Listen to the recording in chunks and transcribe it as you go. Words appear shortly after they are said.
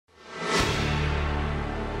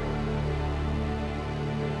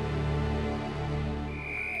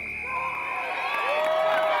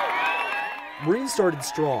Marines started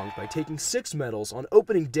strong by taking 6 medals on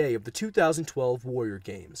opening day of the 2012 Warrior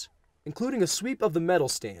Games, including a sweep of the medal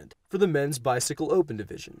stand for the men's bicycle open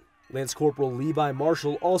division. Lance Corporal Levi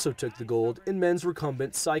Marshall also took the gold in men's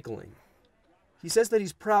recumbent cycling. He says that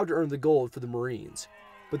he's proud to earn the gold for the Marines,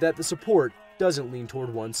 but that the support doesn't lean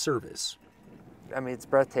toward one's service. I mean, it's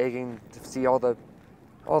breathtaking to see all the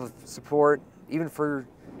support, even for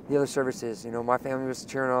the other services. You know, my family was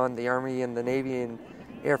cheering on the Army and the Navy and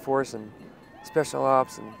Air Force and Special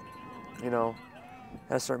Ops, and you know,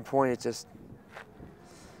 at a certain point, it's just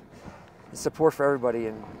support for everybody,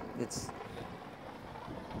 and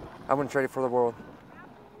I wouldn't trade it for the world.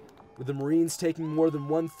 With the Marines taking more than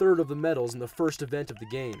 1/3 of the medals in the first event of the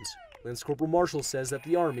Games, Lance Corporal Marshall says that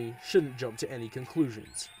the Army shouldn't jump to any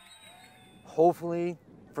conclusions. Hopefully,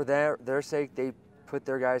 for their sake, they put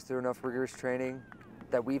their guys through enough rigorous training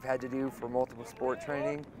that we've had to do for multiple sport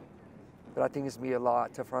training, but I think it's going to be a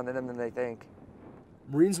lot tougher on them than they think.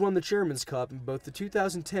 Marines won the Chairman's Cup in both the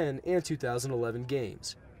 2010 and 2011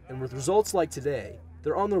 Games, and with results like today,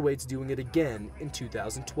 they're on their way to doing it again in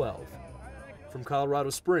 2012. From Colorado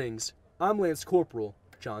Springs, I'm Lance Corporal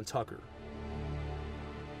John Tucker.